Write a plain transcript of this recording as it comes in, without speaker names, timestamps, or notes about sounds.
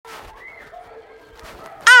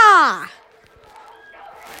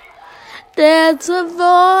There's a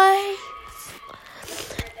voice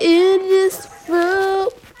in this room,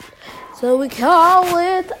 so we call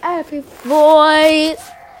with every voice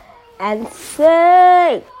and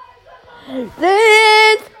sing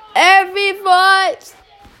this every voice.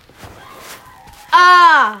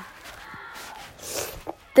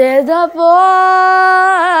 There's a voice.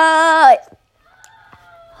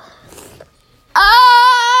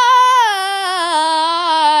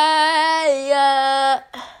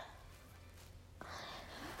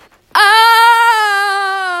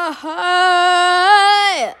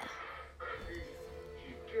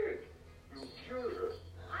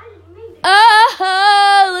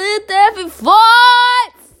 With every voice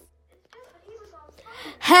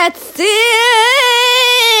had still.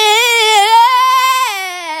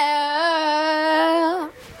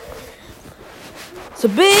 So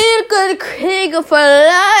be a good king for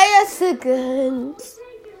a seconds.